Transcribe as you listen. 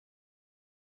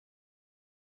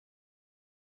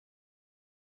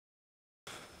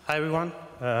Hi everyone,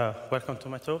 welcome to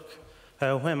my talk.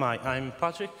 Who am I? I'm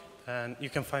Patrick, and you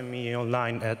can find me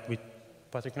online with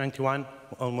Patrick91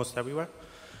 almost everywhere.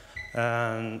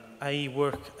 And I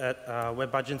work at a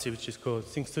web agency which is called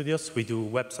Think Studios. We do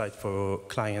website for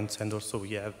clients, and also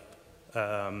we have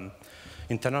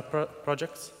internal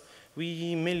projects.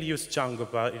 We mainly use Django,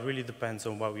 but it really depends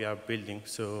on what we are building,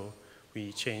 so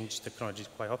we change technologies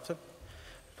quite often.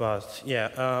 But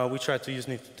yeah, we try to use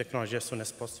new technology as soon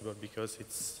as possible because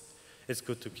it's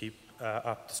good to keep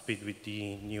up to speed with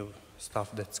the new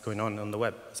stuff that's going on the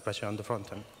web, especially on the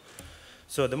front end.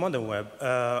 So the modern web,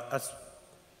 as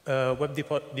web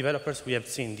developers, we have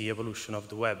seen the evolution of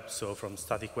the web. So from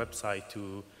static website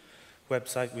to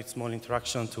website with small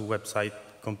interaction to website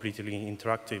completely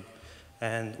interactive.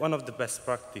 And one of the best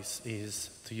practice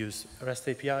is to use REST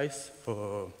APIs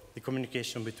for the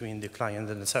communication between the client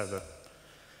and the server.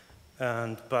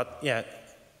 But yeah,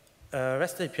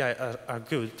 REST API are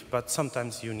good, but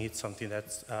sometimes you need something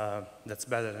that's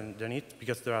better than it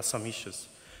because there are some issues.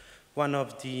 One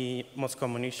of the most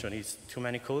common issues is too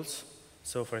many calls.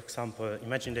 So for example,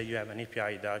 imagine that you have an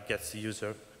API that gets the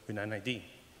user with an ID.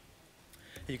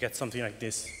 You get something like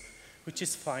this, which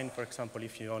is fine, for example,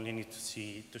 if you only need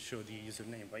to show the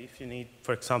username. But if you need,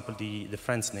 for example, the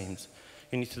friends' names,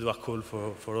 you need to do a call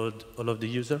for all of the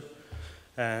user.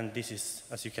 And this is,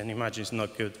 as you can imagine, is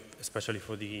not good, especially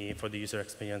for the user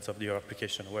experience of your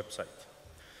application or website.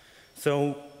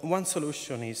 So one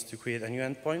solution is to create a new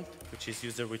endpoint, which is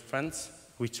user with friends,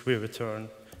 which will return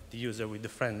the user with the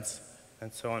friends,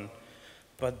 and so on.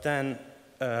 But then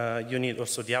you need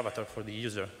also the avatar for the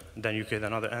user. Then you create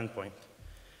another endpoint.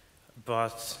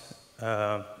 But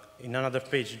in another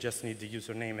page, you just need the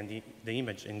username and the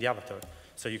image in the avatar.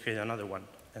 So you create another one,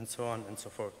 and so on and so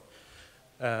forth.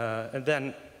 And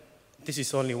then this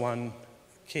is only one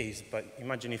case, but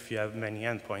imagine if you have many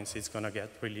endpoints, it's going to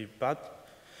get really bad.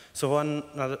 So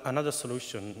another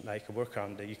solution, like a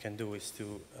workaround that you can do is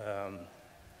to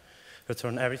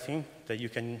return everything that you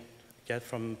can get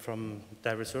from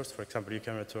that resource. For example, you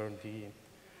can return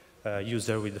the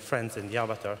user with the friends and the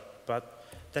avatar, but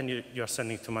then you're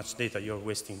sending too much data, you're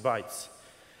wasting bytes.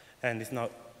 And it's not,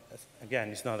 again,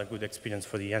 it's not a good experience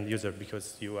for the end user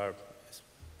because you are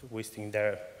wasting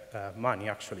their money,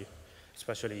 actually,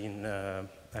 especially in a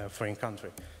foreign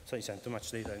country. So you send too much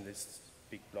data in this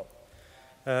big blob.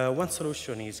 One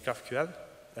solution is GraphQL.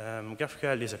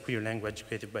 GraphQL is a query language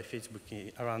created by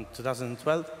Facebook around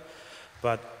 2012,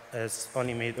 but has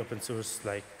only made open source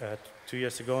like 2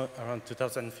 years ago, around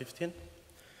 2015.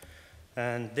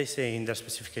 And they say in their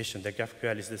specification that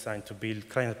GraphQL is designed to build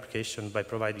client application by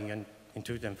providing an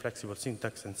intuitive and flexible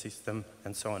syntax and system,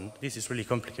 and so on. This is really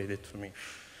complicated for me.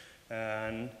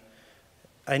 And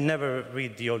I never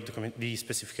read the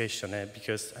specification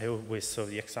because I always saw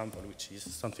the example, which is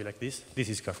something like this. This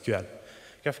is GraphQL.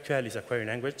 GraphQL is a query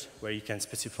language where you can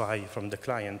specify from the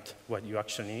client what you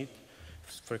actually need.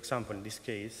 For example, in this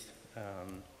case,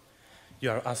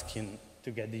 you are asking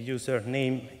to get the user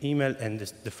name, email, and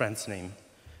the friend's name.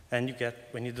 And you get,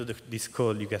 when you do this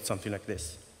call, you get something like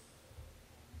this.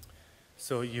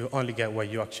 So you only get what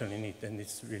you actually need, and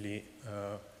it's really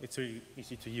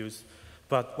easy to use.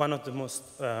 But one of the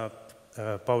most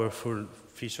powerful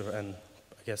feature, and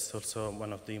I guess also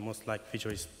one of the most liked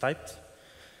feature, is typed.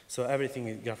 So everything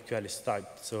in GraphQL is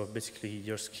typed. So basically,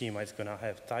 your schema is going to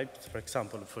have typed. For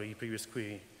example, for your previous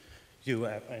query, you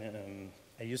have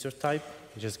a user type.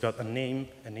 You just got a name,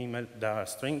 an email, that are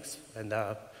strings, and they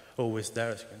are always there,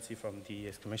 as you can see from the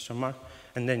exclamation mark.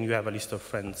 And then you have a list of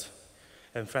friends.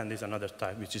 And friend is another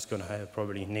type, which is going to have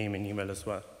probably name and email as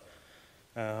well.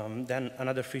 Then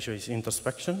another feature is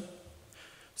introspection.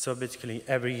 So basically,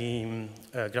 every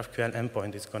GraphQL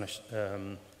endpoint is going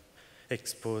to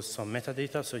expose some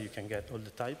metadata, so you can get all the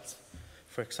types.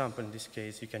 For example, in this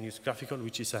case, you can use GraphqL,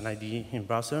 which is an IDE in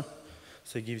browser.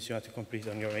 So it gives you how to complete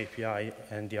on your API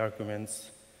and the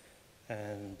arguments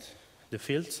and the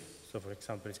fields. So for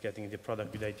example, it's getting the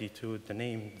product with ID 2, the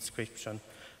name, description,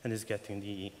 and it's getting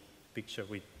the picture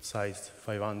with size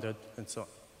 500 and so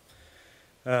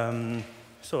on.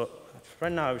 So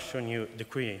right now I've shown you the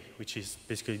query, which is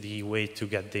basically the way to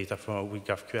get data with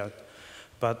GraphQL.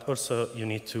 But also you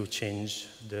need to change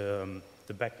the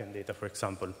backend data, for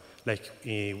example. Like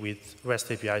with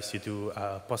REST APIs, you do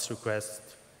post request,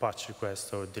 patch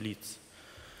request, or deletes.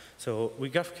 So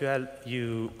with GraphQL,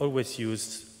 you always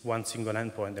use one single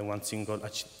endpoint and one single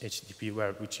HTTP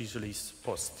web, which usually is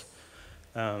post.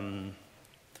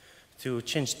 To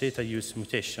change data, use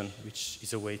mutation, which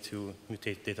is a way to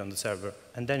mutate data on the server.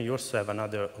 And then you also have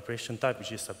another operation type,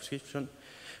 which is subscription,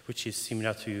 which is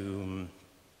similar to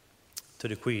to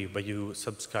the query, but you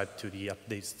subscribe to the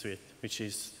updates to it, which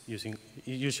is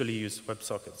usually use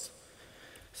WebSockets.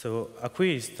 So a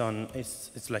query is done,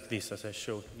 it's like this, as I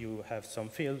showed. You have some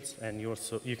fields, and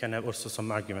you can have also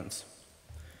some arguments.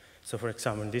 So for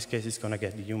example, in this case, it's going to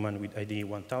get the human with ID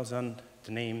 1000,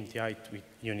 the name, the height with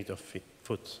unit of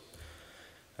foot.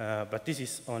 But this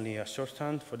is only a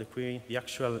shorthand for the query. The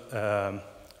actual,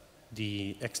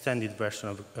 the extended version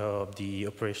of the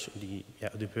operation,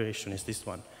 the operation is this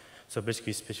one. So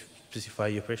basically,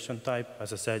 specify the operation type.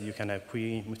 As I said, you can have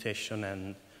query, mutation,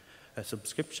 and a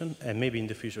subscription, and maybe in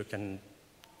the future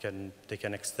they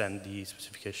can extend the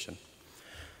specification.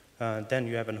 Then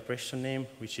you have an operation name,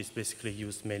 which is basically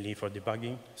used mainly for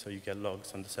debugging, so you get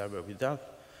logs on the server with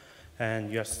that. And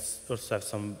you also have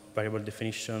some variable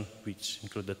definition, which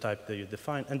include the type that you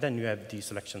define, and then you have the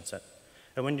selection set.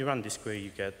 And when you run this query, you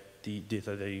get the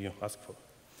data that you ask for.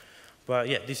 But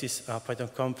yeah, this is a Python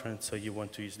conference, so you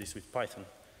want to use this with Python.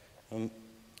 To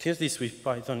use this with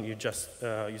Python, you just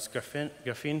use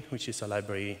Graphene, which is a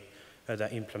library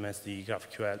that implements the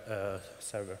GraphQL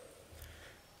server.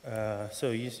 So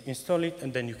you install it,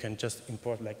 and then you can just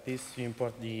import like this. You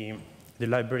import the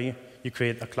library. You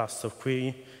create a class of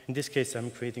query. In this case,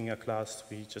 I'm creating a class.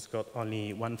 We just got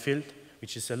only one field,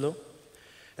 which is hello.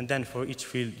 And then for each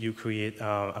field, you create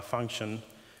a function,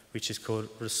 which is called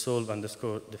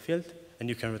resolve_the field. And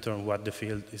you can return what the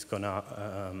field is going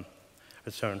to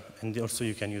return. And also,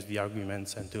 you can use the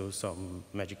arguments and do some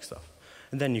magic stuff.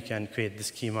 And then you can create the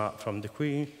schema from the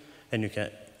query, and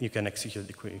you can execute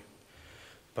the query.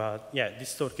 But yeah,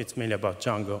 this talk is mainly about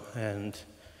Django, and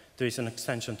there is an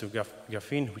extension to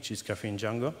Graphene, which is Graphene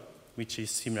Django, which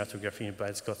is similar to Graphene, but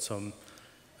it's got some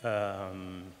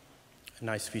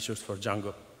nice features for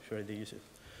Django, if you already use it.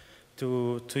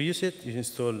 To use it, you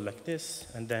install like this,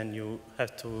 and then you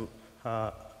have to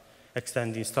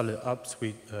extend the installer apps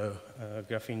with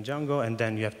Graphene Django, and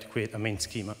then you have to create a main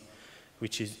schema,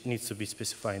 which needs to be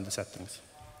specified in the settings.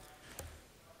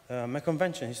 My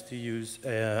convention is to use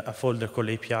a folder called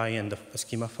API and a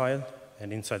schema file,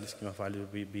 and inside the schema file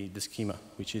will be the schema,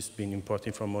 which is being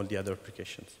imported from all the other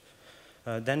applications.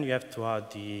 Then you have to add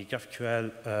the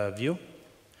GraphQL view.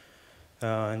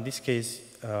 In this case,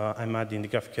 I'm adding the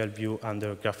GraphQL view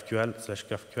under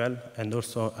GraphQL/GraphQL, and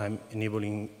also I'm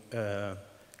enabling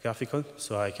Graphql,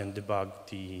 so I can debug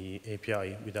the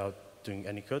API without doing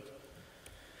any code.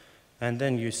 And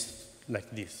then use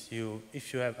like this.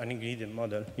 If you have an ingredient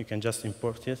model, you can just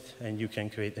import it, and you can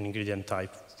create an ingredient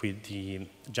type with the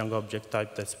Django object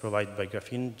type that's provided by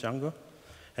Graphene Django,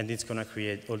 and it's going to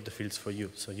create all the fields for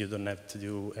you, so you don't have to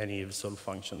do any resolve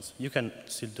functions. You can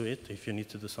still do it if you need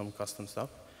to do some custom stuff,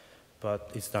 but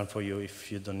it's done for you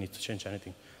if you don't need to change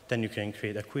anything. Then you can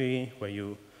create a query where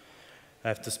you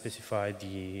have to specify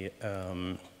the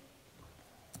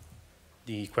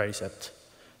query set.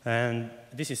 And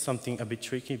this is something a bit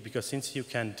tricky, because since you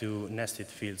can do nested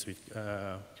fields with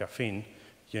Graphene,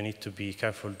 you need to be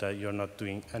careful that you're not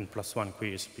doing n+1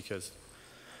 queries, because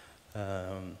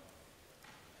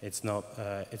it's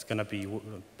going to be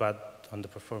bad on the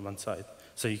performance side.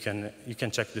 So you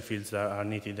can check the fields that are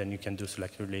needed, and you can do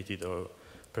select related or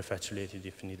prefetch related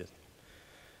if needed.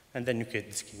 And then you create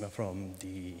the schema from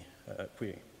the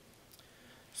query.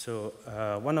 So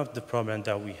one of the problems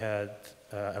that we had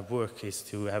at work is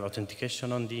to have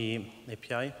authentication on the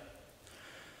API.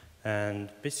 And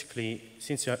basically,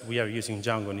 since we are using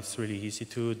Django, and it's really easy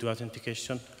to do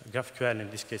authentication, GraphQL in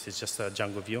this case is just a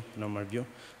Django view, normal view.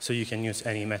 So you can use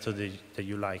any method that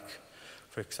you like.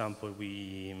 For example,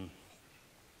 we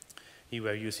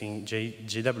were using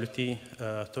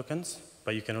JWT tokens,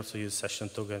 but you can also use session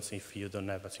tokens if you don't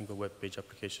have a single web page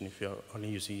application, if you're only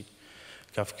using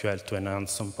GraphQL to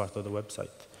enhance some part of the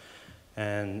website.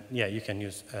 And yeah, you can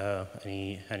use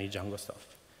any Django stuff.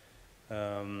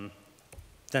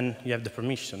 Then you have the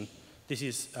permission. This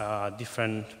is a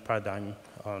different paradigm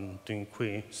on doing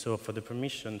query. So for the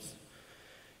permissions,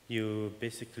 you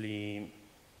basically,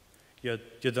 you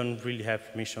don't really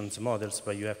have permissions models,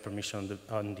 but you have permission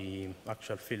on the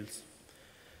actual fields.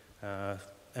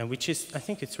 And which is, I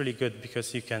think it's really good,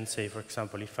 because you can say, for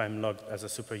example, if I'm logged as a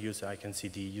super user, I can see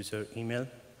the user email.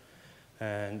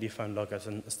 And if I'm logged as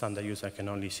a standard user, I can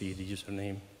only see the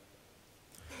username.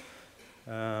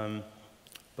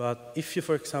 But if you,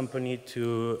 for example, need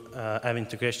to have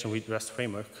integration with REST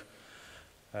framework,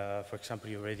 for example,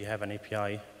 you already have an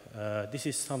API, this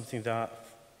is something that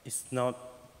is not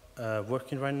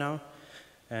working right now.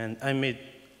 And I made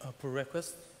a pull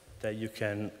request that you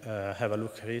can have a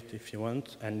look at it if you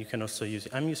want. And you can also use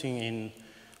it. I'm using it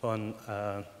on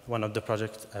one of the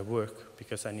projects at work,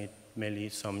 because I need mainly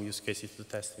some use cases to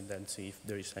test and then see if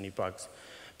there is any bugs.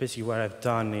 basically what I've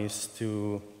done is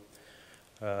to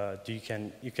you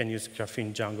can use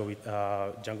Graphene Django with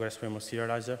Django REST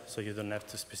serializer, so you don't have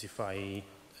to specify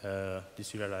the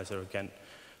serializer again,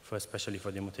 especially for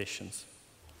the mutations.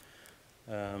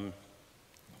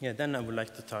 Yeah, then I would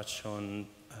like to touch on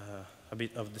a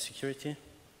bit of the security,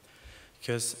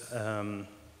 because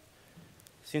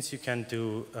since you can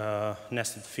do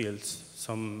nested fields,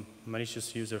 some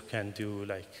malicious user can do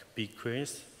like big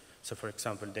queries. So for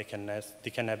example, they can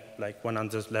have like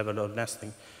 100 level of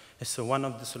nesting. And so one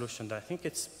of the solutions that I think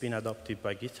it's been adopted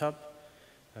by GitHub,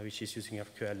 which is using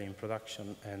GraphQL in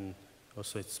production, and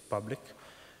also it's public,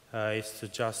 is to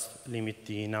just limit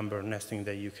the number of nesting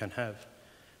that you can have.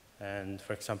 And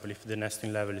for example, if the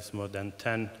nesting level is more than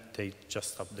 10, they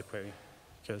just stop the query,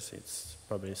 because it's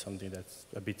probably something that's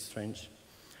a bit strange.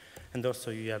 And also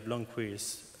you have long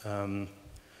queries,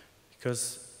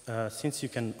 because since you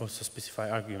can also specify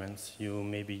arguments,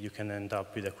 maybe you can end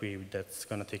up with a query that's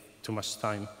going to take too much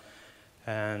time.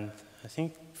 And I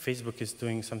think Facebook is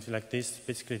doing something like this.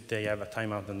 Basically, they have a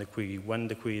timeout on the query. When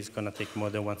the query is going to take more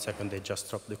than 1 second, they just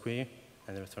stop the query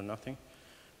and return nothing,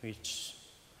 which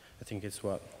I think is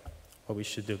what we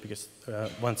should do, because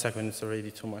 1 second is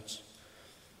already too much.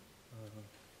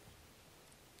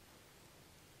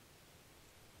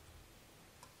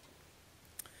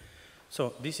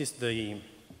 So this is the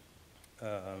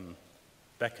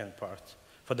backend part.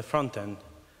 For the front end,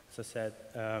 as I said,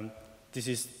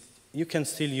 you can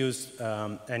still use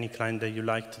any client that you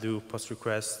like to do post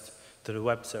request to the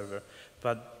web server,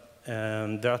 but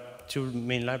there are 2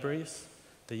 main libraries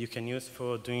that you can use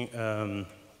for doing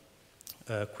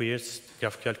queries,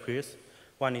 GraphQL queries.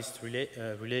 One is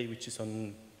Relay, which is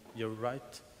on your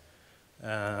right,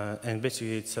 and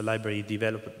basically it's a library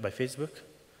developed by Facebook.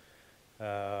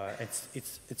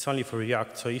 It's only for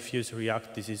React, so if you use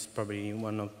React, this is probably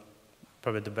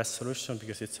the best solution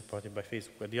because it's supported by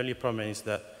Facebook. But the only problem is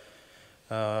that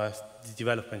the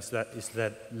development is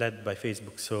led by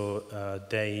Facebook, so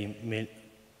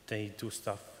they do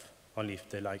stuff only if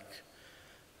they like.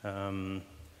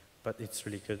 But it's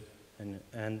really good.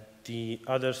 And the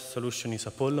other solution is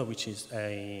Apollo, which is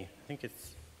I think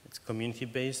it's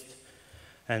community-based,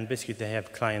 and basically they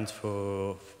have clients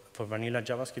for vanilla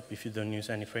JavaScript. If you don't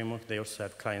use any framework, they also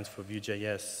have clients for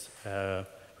Vue.js,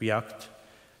 React,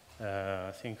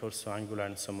 I think also Angular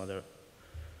and some other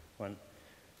one.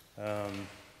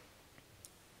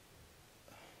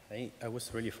 I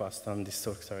was really fast on this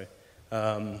talk, sorry.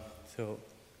 So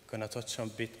gonna touch a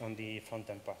bit on the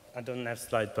front-end part. I don't have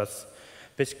slides, but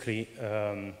basically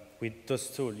with those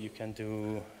tools you can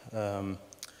do,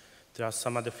 there are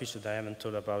some other features that I haven't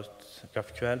told about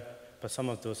GraphQL, but some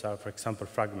of those are, for example,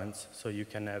 fragments. So you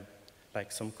can have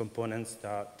like some components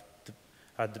that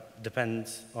depend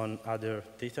on other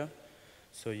data.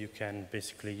 So you can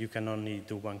only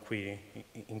do one query,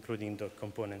 including the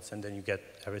components, and then you get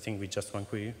everything with just one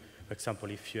query. For example,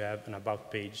 if you have an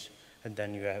about page, and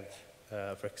then you have,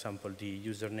 for example, the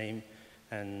username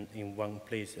and in one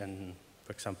place, and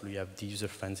for example, you have the user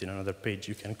friends in another page,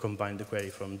 you can combine the query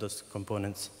from those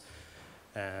components,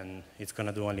 and it's going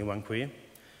to do only one query.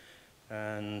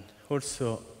 And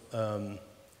also,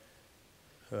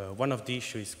 one of the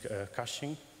issues is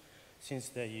caching.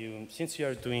 Since you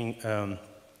are doing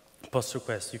post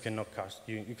request, you cannot cache.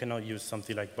 You cannot use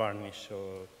something like Varnish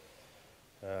or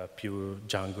pure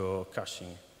Django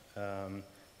caching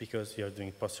because you are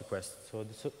doing post request. So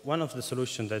one of the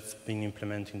solutions that's been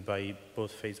implemented by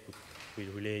both Facebook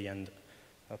with Relay and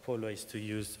Apollo is to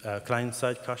use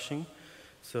client-side caching.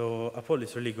 So Apollo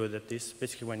is really good at this.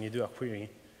 Basically, when you do a query,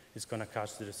 it's going to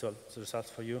cache the results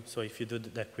for you. So if you do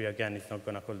that query again, it's not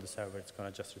going to call the server. It's going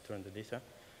to just return the data.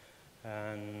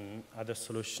 And other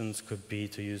solutions could be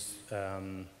to use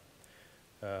to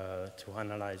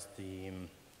analyze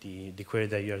the query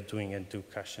that you're doing and do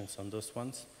cachings on those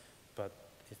ones. But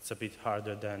it's a bit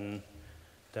harder than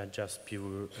just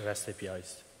pure REST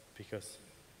APIs because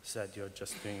instead you're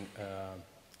just doing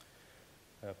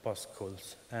post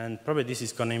calls. And probably this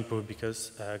is going to improve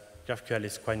because GraphQL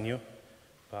is quite new,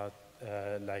 but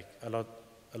like a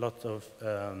lot of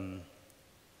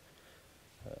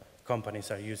companies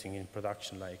are using in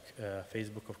production, like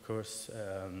Facebook, of course,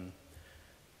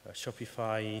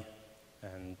 Shopify,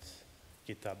 and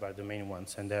GitHub are the main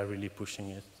ones, and they're really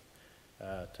pushing it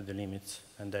to the limits,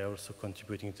 and they're also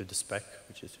contributing to the spec,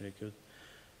 which is really good.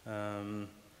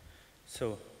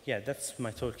 So yeah, that's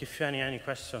my talk. If you have any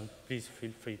questions, please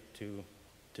feel free to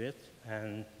do it,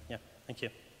 and yeah, thank you.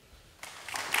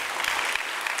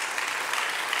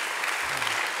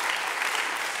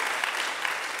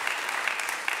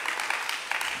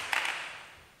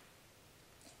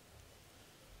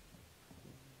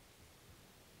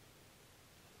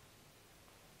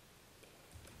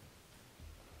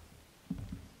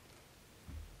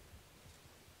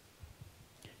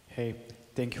 Hey,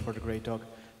 thank you for the great talk.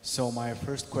 So my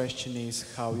first question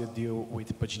is how you deal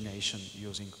with pagination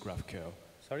using GraphQL.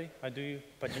 Sorry, how do you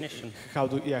pagination? How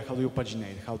do you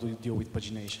paginate? How do you deal with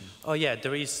pagination? Oh yeah,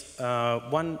 there is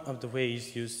one of the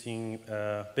ways using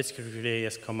basically Relay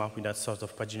has come up with that sort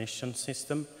of pagination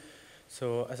system.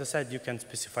 So as I said, you can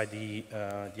specify the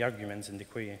arguments in the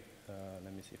query.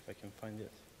 Let me see if I can find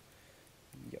it.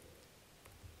 Yep.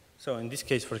 So in this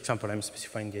case, for example, I'm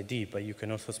specifying the ID, but you can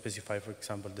also specify, for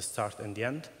example, the start and the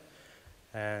end.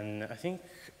 And I think,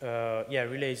 yeah,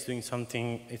 Relay is doing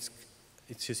something,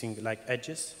 it's using like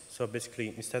edges. So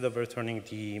basically, instead of returning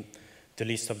the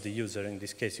list of the user, in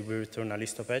this case, it will return a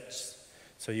list of edges.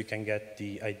 So you can get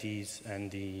the IDs and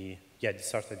the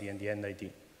start ID and the end ID.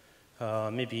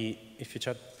 Maybe if you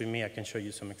chat with me, I can show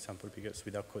you some example, because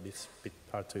without code, it's a bit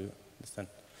hard to understand.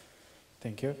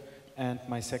 Thank you. And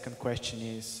my second question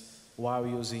is, while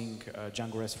using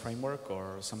Django REST framework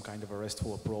or some kind of a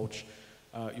RESTful approach,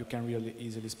 you can really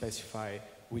easily specify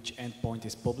which endpoint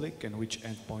is public and which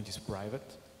endpoint is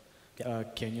private. Yeah.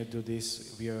 Can you do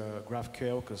this via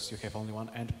GraphQL, because you have only one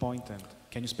endpoint? And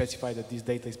can you specify that this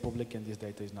data is public and this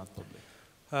data is not public?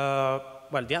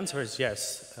 Well, the answer is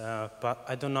yes, but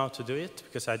I don't know how to do it,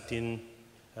 because I didn't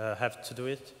have to do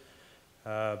it.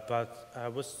 But I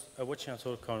was watching a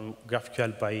talk on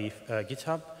GraphQL by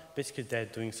GitHub. Basically, they're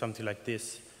doing something like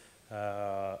this.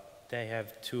 They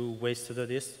have two ways to do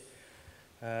this.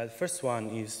 The first one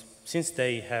is, since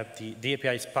they have the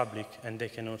API is public, and they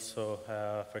can also,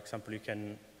 for example, you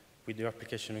can, with your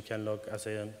application, you can log as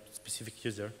a specific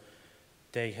user.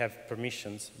 They have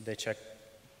permissions. They check,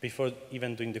 before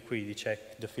even doing the query, they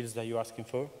check the fields that you're asking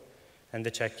for, and they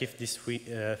check if this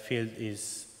field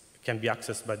can be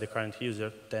accessed by the current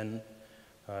user, then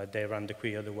they run the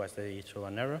query, otherwise they throw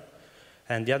an error.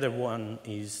 And the other one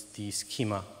is the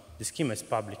schema. The schema is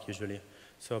public usually.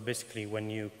 So basically when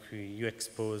you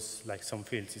expose like some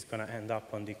fields, it's going to end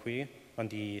up on the query, on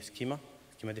the schema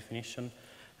definition.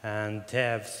 And they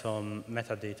have some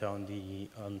metadata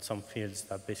on some fields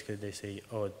that basically they say,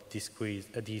 oh,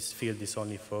 this field is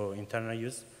only for internal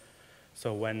use.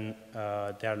 So when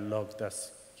they are logged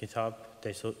as GitHub,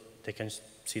 they can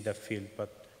see that field,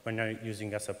 but when you're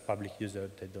using as a public user,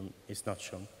 it's not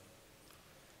shown.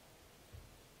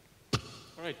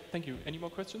 All right, thank you. Any more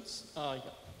questions? Yeah.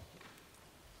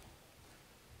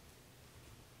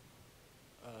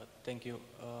 Thank you.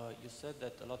 You said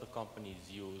that a lot of companies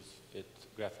use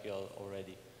GraphQL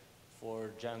already.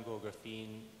 For Django,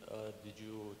 Graphene, did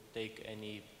you take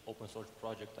any open source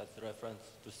project as a reference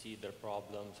to see their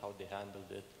problems, how they handled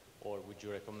it, or would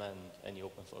you recommend any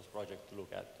open source project to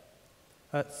look at?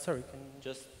 Sorry, can you...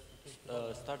 Just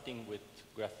starting with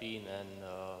Graphene and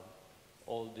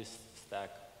all this stack,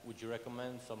 would you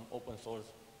recommend some open source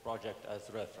project as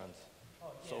reference? Oh,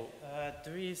 yeah.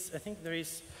 So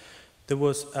there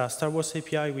was a Star Wars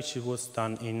API, which was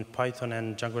done in Python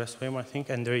and Django REST framework, I think,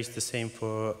 and there is the same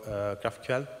for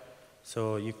GraphQL.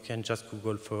 So you can just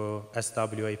Google for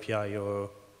SW API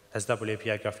or SW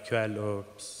API GraphQL or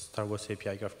Star Wars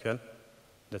API GraphQL.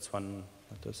 That's one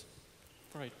of those.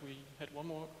 All right, we had one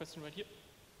more question right here.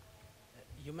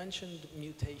 You mentioned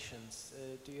mutations.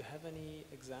 Do you have any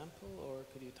example, or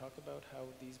could you talk about how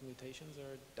these mutations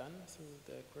are done through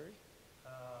the query?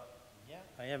 Yeah,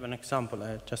 I have an example.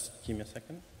 Just give me a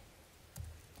second.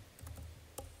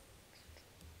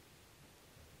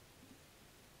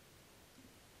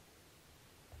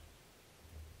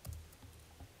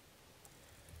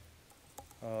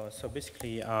 So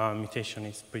basically, mutation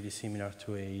is pretty similar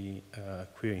to a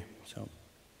query. So.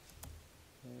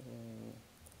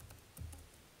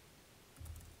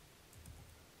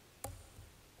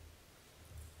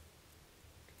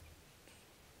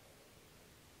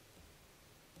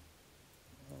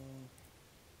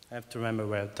 I have to remember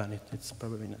where I've done it. It's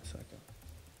probably in a second.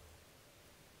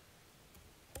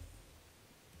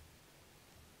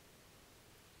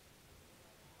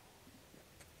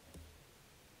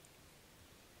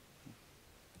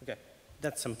 Okay,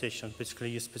 that's a mutation.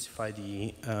 Basically, you specify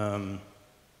the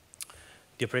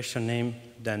operation name,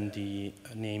 then the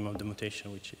name of the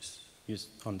mutation, which is used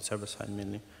on the server side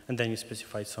mainly, and then you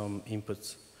specify some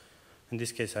inputs. In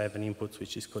this case, I have an input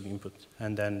which is called input,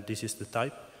 and then this is the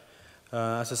type.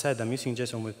 As I said, I'm using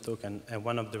JSON with token, and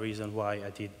one of the reasons why I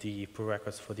did the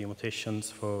prerequisites for the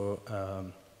mutations for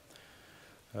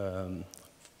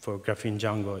Graphene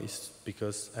Django is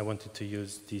because I wanted to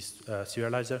use this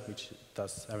serializer, which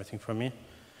does everything for me.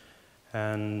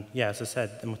 And yeah, as I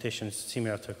said, the mutation is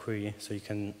similar to a query, so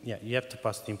you have to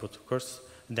pass the input, of course,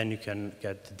 and then you can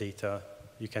get the data,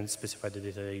 you can specify the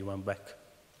data that you want back.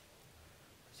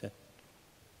 That's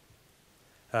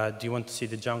it. Do you want to see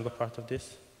the Django part of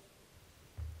this?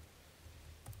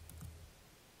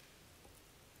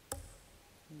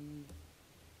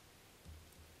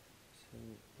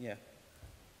 Yeah.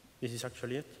 This is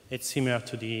actually it. It's similar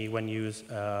to the when you use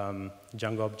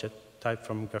Django object type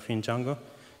from Graphene Django.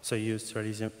 So you use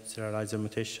serializer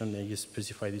mutation, and you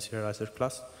specify the serializer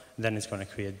class. Then it's going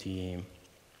to create the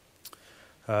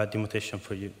mutation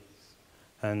for you.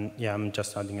 And yeah, I'm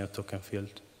just adding a token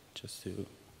field just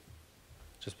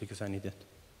because I need it.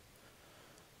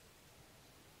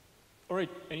 All right,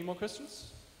 any more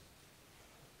questions?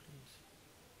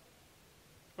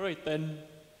 All right, then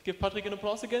give Patrick an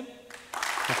applause again.